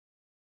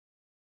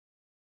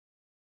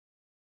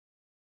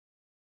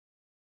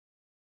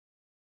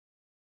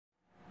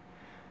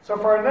So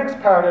for our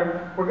next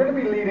pattern, we're going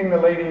to be leading the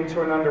lady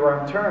into an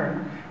underarm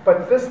turn,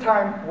 but this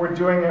time we're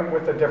doing it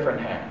with a different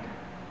hand.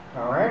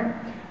 All right?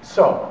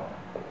 So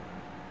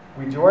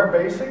we do our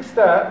basic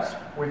steps,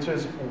 which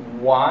is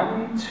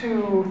 1,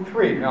 2,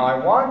 3. Now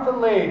I want the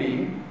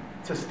lady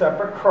to step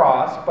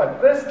across,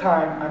 but this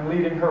time I'm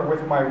leading her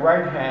with my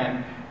right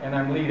hand and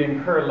I'm leading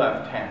her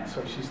left hand.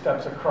 So she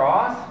steps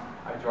across,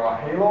 I draw a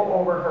halo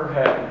over her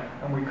head,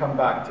 and we come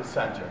back to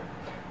center.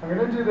 I'm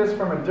going to do this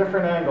from a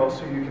different angle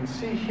so you can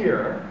see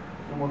here,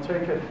 and we'll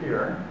take it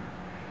here.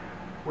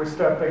 We're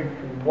stepping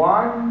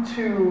 1,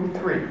 2,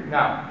 3.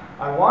 Now,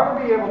 I want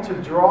to be able to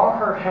draw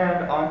her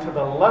hand onto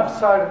the left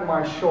side of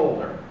my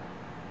shoulder.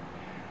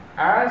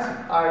 As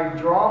I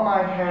draw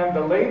my hand,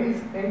 the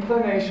lady's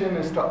inclination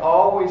is to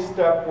always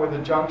step where the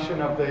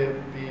junction of the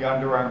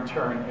underarm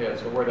turn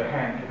is, or where the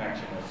hand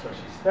connection is. So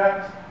she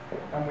steps,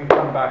 and we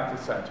come back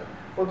to center.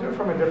 We'll do it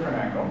from a different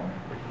angle.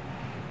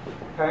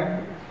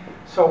 Okay?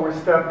 So we're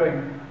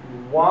stepping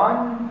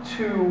 1,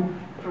 2,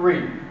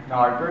 3. Now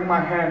I bring my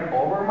hand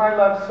over my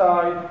left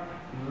side,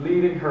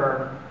 leading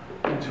her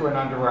into an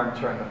underarm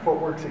turn. The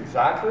footwork's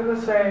exactly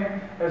the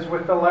same as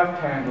with the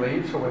left hand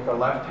lead. So with the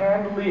left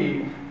hand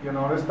lead, you'll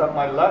notice that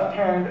my left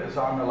hand is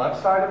on the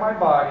left side of my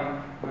body.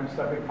 When I'm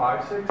stepping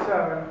 5, 6,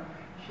 7.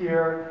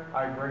 Here,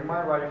 I bring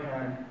my right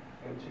hand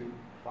into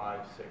 5,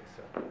 6,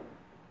 7.